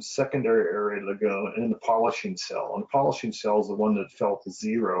aerated lagoon, secondary aerated lagoon, and then the polishing cell. And the polishing cell is the one that fell to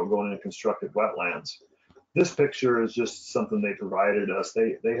 0 going into constructed wetlands. This picture is just something they provided us.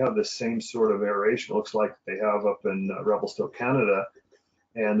 They have the same sort of aeration, looks like they have up in Revelstoke, Canada,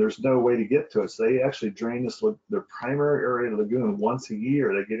 and there's no way to get to it. So they actually drain their primary aerated lagoon once a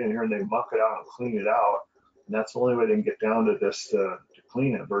year. They get in here and they muck it out and clean it out. And that's the only way they can get down to this to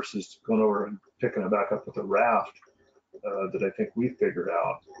clean it versus going over and picking it back up with a raft that I think we figured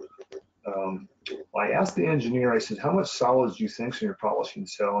out. I asked the engineer, I said, how much solids do you think's in your polishing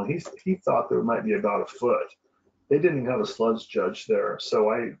cell? And he thought there might be about 1 foot. They didn't have a sludge judge there. So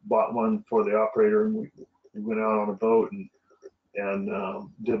I bought one for the operator, and we went out on a boat and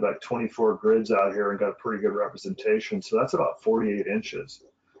did about 24 grids out here and got a pretty good representation. So that's about 48 inches.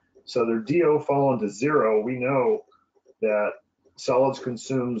 So their DO falling to 0, we know that solids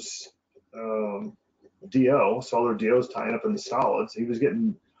consumes DO, so all their DO is tying up in the solids. He was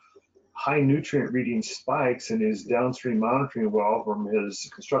getting high nutrient reading spikes in his downstream monitoring well from his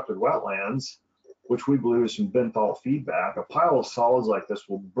constructed wetlands, which we believe is some benthol feedback. A pile of solids like this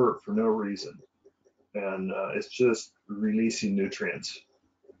will burp for no reason. And it's just releasing nutrients,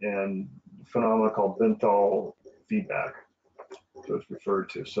 and phenomena called benthol feedback, so it's referred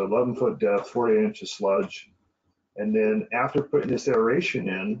to. So 11-foot depth, 48 inches sludge. And then after putting this aeration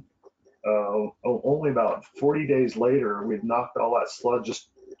in, only about 40 days later, we'd knocked all that sludge, just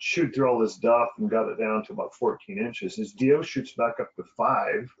shoot through all this duff and got it down to about 14 inches. His DO shoots back up to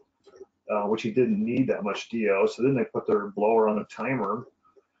 5, which he didn't need that much DO. So then they put their blower on a timer,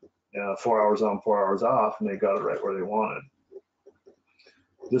 4 hours on, 4 hours off, and they got it right where they wanted.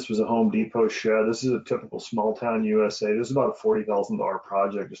 This was a Home Depot shed. This is a typical small town USA. This is about a $40,000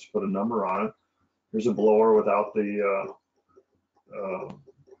 project, just to put a number on it. Here's a blower without the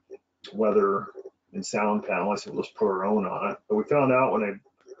weather and sound panel. I said, let's put our own on it. But we found out when I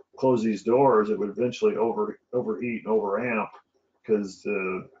closed these doors, it would eventually overheat and overamp, because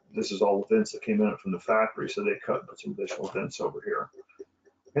this is all the vents that came in from the factory. So they cut and put some additional vents over here.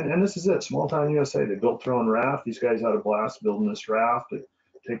 And this is it, small town USA. They built their own raft. These guys had a blast building this raft. They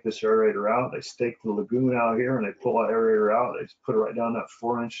take this aerator out. They stake the lagoon out here, and they pull that aerator out. They put it right down that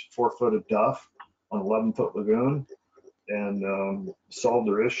 4 foot of duff on an 11-foot lagoon, and solve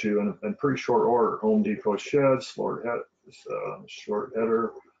their issue in pretty short order. Home Depot shed, short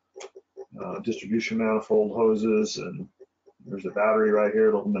header, distribution manifold hoses, and There's a battery right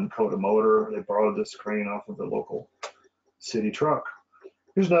here, the Minn Kota motor. They borrowed this crane off of the local city truck.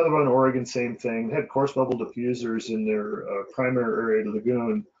 Here's another one, Oregon, same thing. They had coarse bubble diffusers in their primary area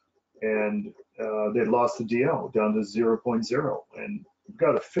lagoon, and they'd lost the DO down to 0.0. And we've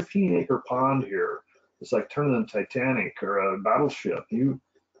got a 15-acre pond here. It's like turning the Titanic or a battleship. You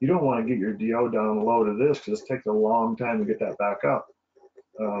don't want to get your DO down low to this because it takes a long time to get that back up.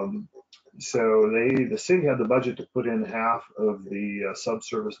 So the city had the budget to put in half of the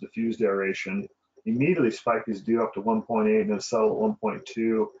subsurface diffused aeration, immediately spiked his DO up to 1.8 and then settled at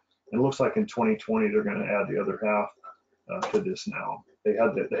 1.2. And it looks like in 2020 they're going to add the other half to this now. They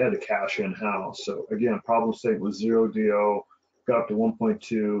had the cash in house. So again, problem statement was 0 DO, got up to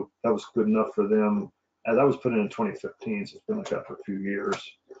 1.2. That was good enough for them. And that was put in 2015, so it's been like that for a few years.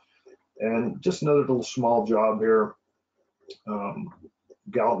 And just another little small job here.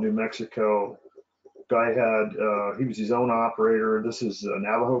 Gallup, New Mexico. Guy had, he was his own operator. This is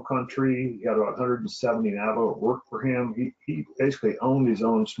Navajo country. He had about 170 Navajo work for him. He basically owned his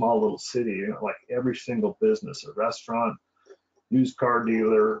own small little city, you know, like every single business, a restaurant, used car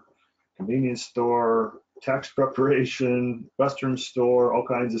dealer, convenience store, tax preparation, Western store, all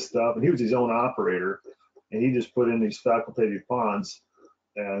kinds of stuff. And he was his own operator. And he just put in these facultative ponds.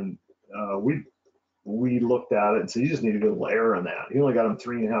 And we looked at it and said, you just need to get a little air in that. He only got them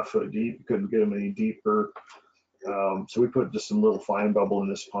 3.5 foot deep. You couldn't get them any deeper. So we put just some little fine bubble in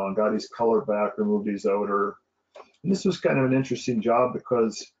this pond, got his color back, removed his odor. And this was kind of an interesting job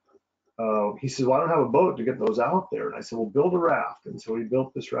because he said, well, I don't have a boat to get those out there. And I said, well, build a raft. And so he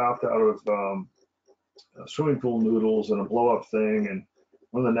built this raft out of swimming pool noodles and a blow up thing. And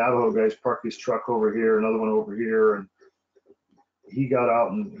one of the Navajo guys parked his truck over here, another one over here. And he got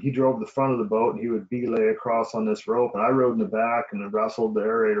out and he drove the front of the boat and he would belay across on this rope. And I rode in the back and then wrestled the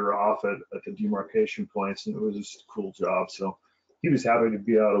aerator off at the demarcation points. And it was just a cool job. So he was happy to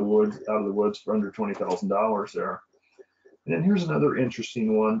be out of the woods for under $20,000 there. And then here's another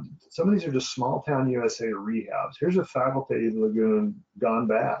interesting one. Some of these are just small town USA rehabs. Here's a facultative lagoon gone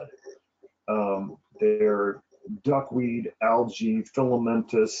bad. They're duckweed, algae,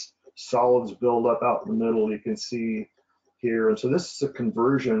 filamentous, solids build up out in the middle. You can see here. And so this is a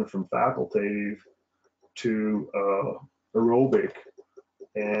conversion from facultative to aerobic.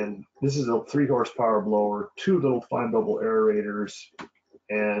 And this is a 3 horsepower blower, 2 little fine bubble aerators.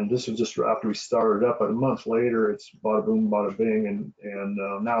 And this was just after we started up, but a month later, it's bada boom, bada bing. And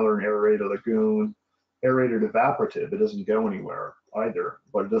now they're an aerated lagoon, aerated evaporative. It doesn't go anywhere either,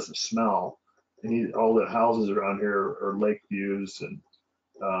 but it doesn't smell. And all the houses around here are lake views. And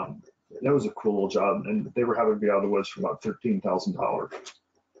that was a cool little job. And they were having to be out of the woods for about $13,000.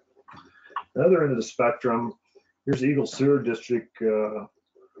 The other end of the spectrum, here's Eagle Sewer District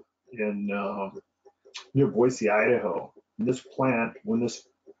in near Boise, Idaho. And this plant, when this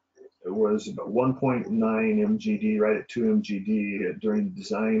was about 1.9 MGD, right at 2 MGD during the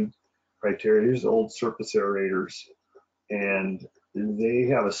design criteria, here's the old surface aerators. And they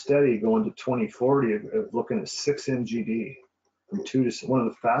have a study going to 2040 of looking at 6 MGD from 2 to one of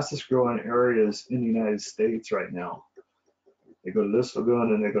the fastest growing areas in the United States right now. They go to this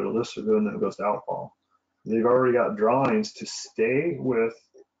lagoon and they go to this lagoon and it goes to Outfall. They've already got drawings to stay with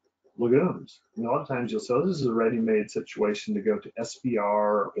lagoons. And a lot of times you'll say, oh, this is a ready-made situation to go to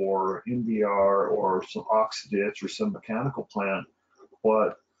SBR or NBR or some ox ditch or some mechanical plant.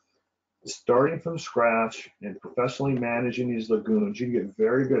 But starting from scratch and professionally managing these lagoons, you can get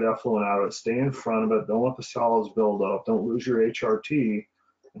very good effluent out of it. Stay in front of it. Don't let the solids build up. Don't lose your HRT.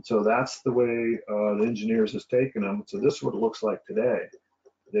 And so that's the way the engineers has taken them. So this is what it looks like today.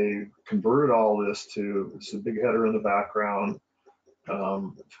 They converted all this to a big header in the background,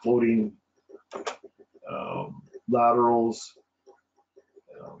 floating laterals,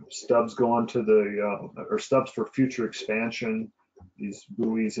 stubs going to the, or stubs for future expansion. These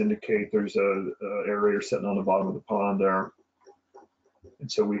buoys indicate there's a aerator sitting on the bottom of the pond there.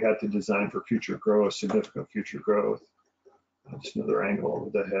 And so we had to design for future growth, significant future growth. Just another angle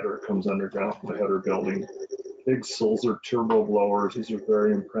of the header comes underground from the header building. Big Sulzer turbo blowers. These are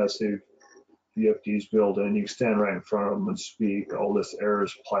very impressive. VFDs built in. You can stand right in front of them and speak. All this air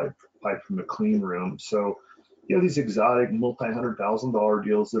is piped from the clean room. So, you know, these exotic multi-$100,000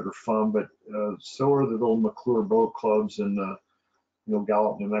 deals that are fun, but so are the little McClure boat clubs in the, you know,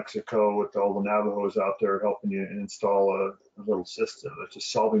 Gallup, New Mexico, with all the Navajos out there helping you install a little system that's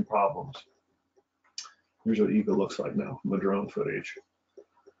just solving problems. Here's what Eva looks like now from the drone footage.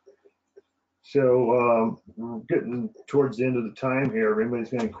 So we're getting towards the end of the time here. If anybody's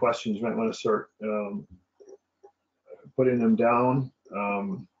got any questions, you might want to start putting them down.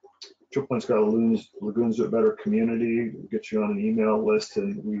 Triplepoint's got a Lagoons Do It Better community. We get you on an email list,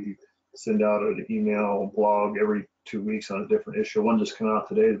 and we send out an email blog every 2 weeks on a different issue. One just came out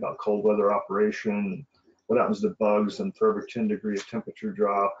today about cold weather operation, what happens to bugs and for every 10 degree of temperature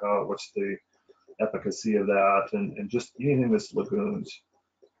drop, what's the efficacy of that, and just anything that's lagoons,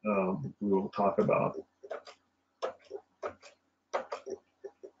 we will talk about.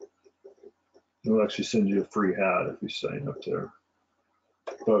 We'll actually send you a free hat if you sign up there.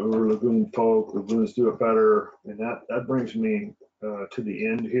 But we're lagoon folk, Lagoons Do It Better, and that brings me to the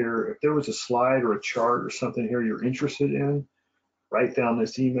end here. If there was a slide or a chart or something here you're interested in, write down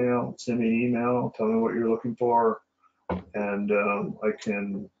this email, send me an email, tell me what you're looking for, and I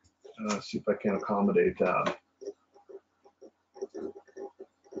can see if I can accommodate that.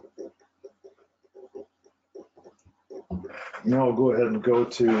 Now I'll go ahead and go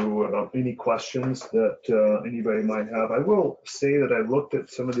to any questions that anybody might have. I will say that I looked at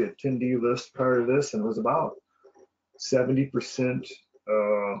some of the attendee list prior to this, and it was about 70%,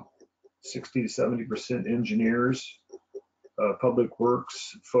 60 to 70% engineers, public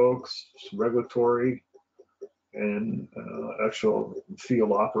works folks, regulatory, and actual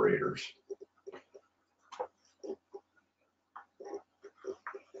field operators.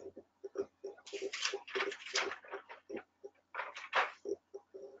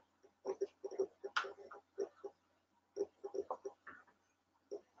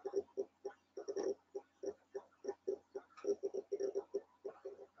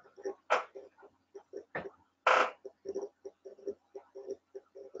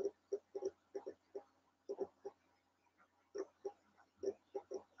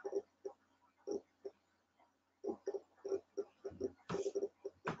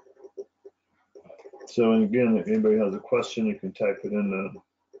 So, and again, if anybody has a question, you can type it in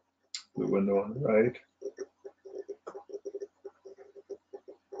the window on the right.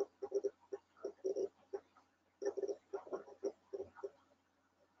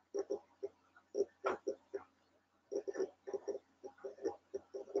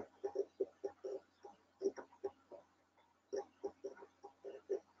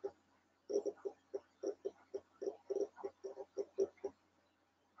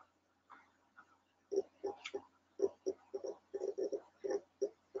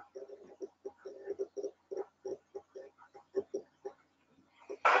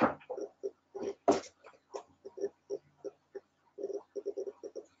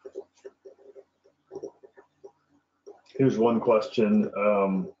 Here's one question.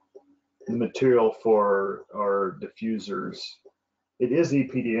 The material for our diffusers, it is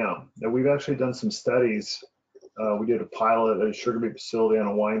EPDM. Now, we've actually done some studies. We did a pilot at a sugar beet facility and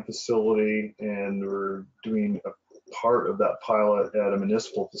a wine facility, and we're doing a part of that pilot at a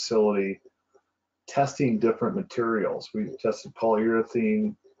municipal facility, testing different materials. We tested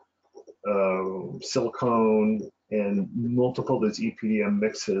polyurethane, silicone, and multiple of these EPDM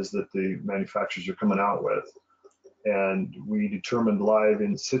mixes that the manufacturers are coming out with. And we determined live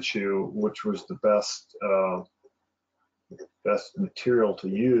in situ which was the best material to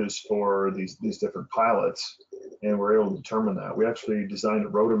use for these different pilots, and we're able to determine that. We actually designed a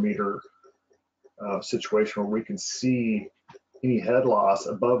rotometer situation where we can see any head loss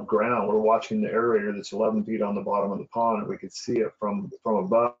above ground. We're watching the aerator that's 11 feet on the bottom of the pond, and we could see it from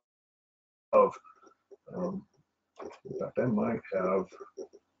above. In fact, I might have.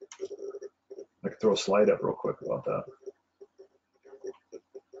 I could throw a slide up real quick about that.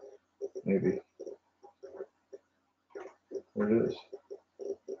 Maybe. There it is.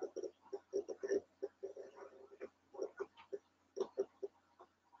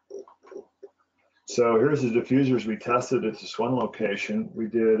 So here's the diffusers we tested at this one location. We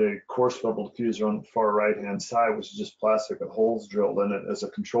did a coarse bubble diffuser on the far right-hand side, which is just plastic with holes drilled in it as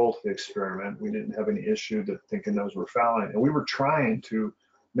a control to the experiment. We didn't have any issue that thinking those were fouling. And we were trying to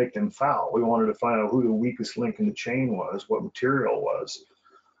make them foul. We wanted to find out who the weakest link in the chain was, what material was.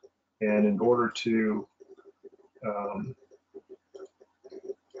 And in order to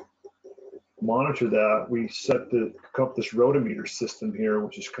monitor that, we come up this rotometer system here,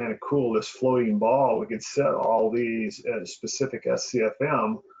 which is kind of cool. This floating ball, we could set all these at a specific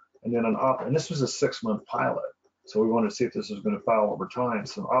SCFM, and then and this was a 6-month pilot. So we wanted to see if this was going to foul over time.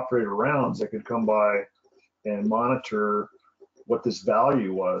 Some operator rounds that could come by and monitor what this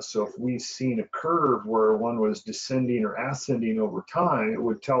value was. So if we seen a curve where one was descending or ascending over time, it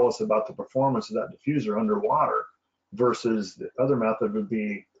would tell us about the performance of that diffuser underwater, versus the other method would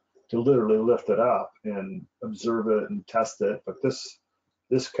be to literally lift it up and observe it and test it. But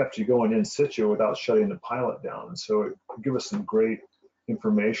this kept you going in situ without shutting the pilot down. And so it could give us some great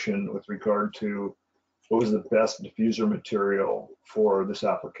information with regard to what was the best diffuser material for this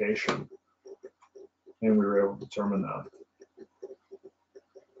application, and we were able to determine that.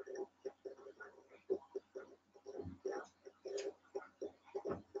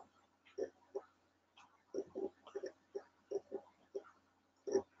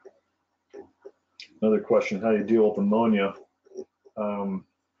 Another question, how do you deal with ammonia?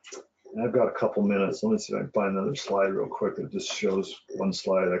 I've got a couple minutes. Let me see if I can find another slide real quick that just shows one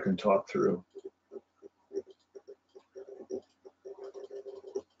slide I can talk through.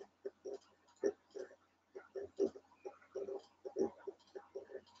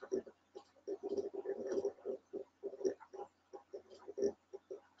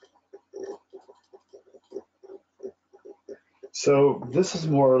 So this is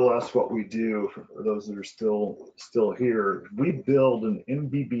more or less what we do for those that are still here. We build an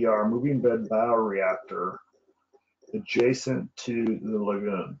MBBR, moving bed bioreactor, adjacent to the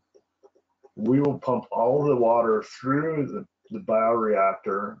lagoon. We will pump all of the water through the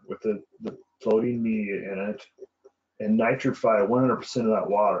bioreactor with the floating media in it and nitrify 100% of that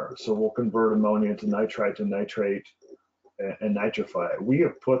water. So we'll convert ammonia into nitrite to nitrate and nitrify it. We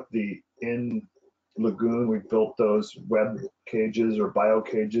have put the in lagoon, we built those web cages or bio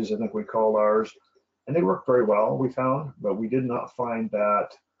cages, I think we call ours, and they work very well, we found, but we did not find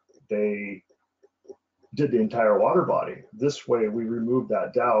that they did the entire water body. This way we removed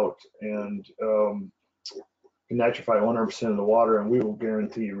that doubt and nitrify 100% of the water, and we will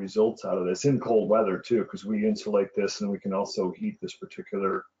guarantee you results out of this in cold weather too, because we insulate this and we can also heat this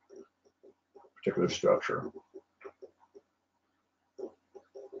particular structure.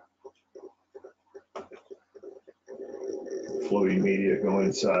 Floating media going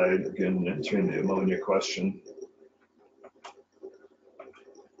inside, again, answering the ammonia question.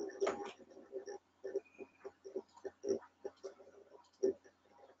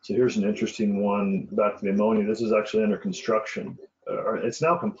 So here's an interesting one back to the ammonia. This is actually under construction. It's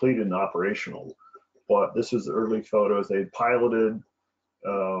now completed and operational, but this is the early photos. They piloted,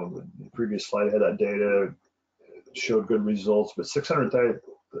 the previous slide had that data, showed good results, but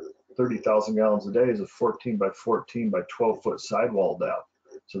 630,000 gallons a day is a 14 by 14 by 12 foot sidewall depth.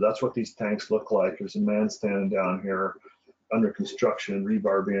 So that's what these tanks look like. There's a man standing down here under construction,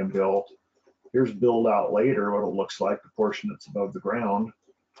 rebar being built. Here's build out later, what it looks like, the portion that's above the ground.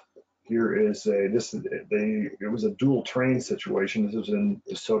 Here is it was a dual train situation. This was in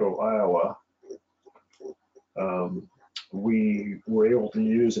DeSoto, Iowa. We were able to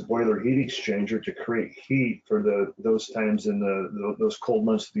use a boiler heat exchanger to create heat for those times in those cold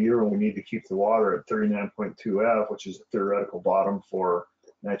months of the year when we need to keep the water at 39.2 F, which is the theoretical bottom for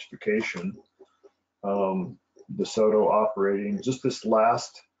nitrification. DeSoto operating just this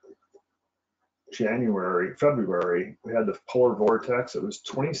last February, we had the polar vortex. It was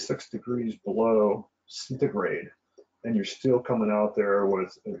 26 degrees below centigrade, and you're still coming out there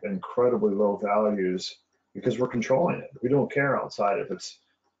with incredibly low values because we're controlling it. We don't care outside if it's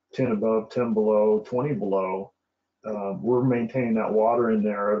 10 above, 10 below, 20 below. We're maintaining that water in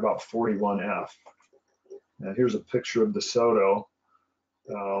there at about 41 F. Now here's a picture of DeSoto.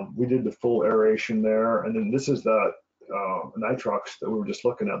 We did the full aeration there, and then this is that nitrox that we were just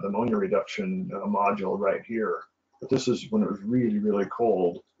looking at, the ammonia reduction module right here. But this is when it was really, really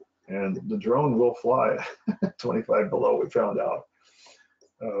cold, and the drone will fly 25 below, we found out.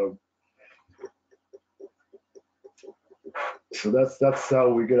 So that's how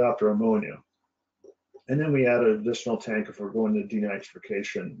we get after ammonia. And then we add an additional tank if we're going to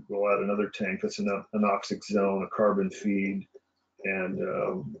denitrification. We'll add another tank that's in an anoxic zone, a carbon feed, and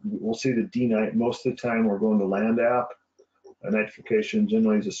we'll see the denit. Most of the time we're going to land app. Nitrification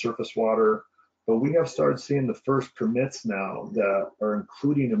generally is a surface water, but we have started seeing the first permits now that are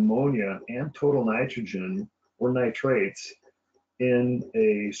including ammonia and total nitrogen or nitrates in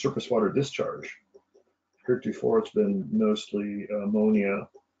a surface water discharge. Heretofore, it's been mostly ammonia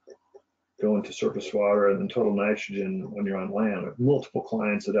going to surface water and then total nitrogen when you're on land. Multiple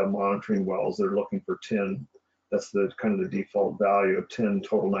clients that have monitoring wells, they're looking for 10. That's the kind of the default value of 10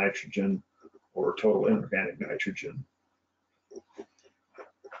 total nitrogen or total inorganic nitrogen.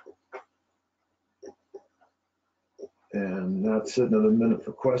 And that's it, another minute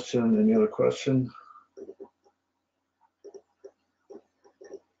for question. Any other question?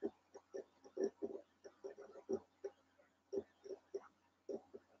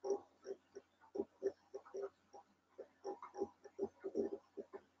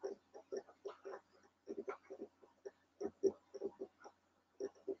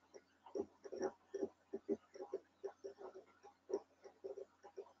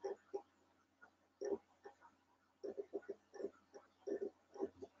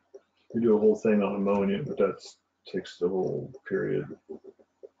 could do a whole thing on ammonia, but that takes the whole period.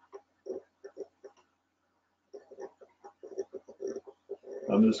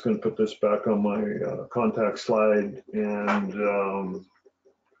 I'm just going to put this back on my contact slide, and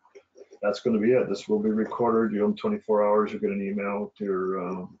that's going to be it. This will be recorded. You have 24 hours. You'll get an email with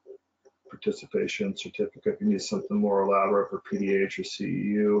your participation certificate. If you need something more elaborate for PDH or CEU,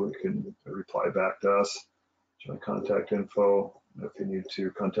 you can reply back to us. My contact info if you need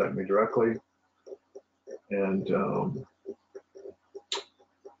to contact me directly. And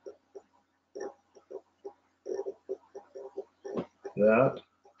that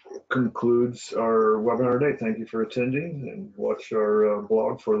concludes our webinar day. Thank you for attending, and watch our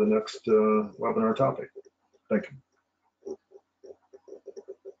blog for the next webinar topic. Thank you.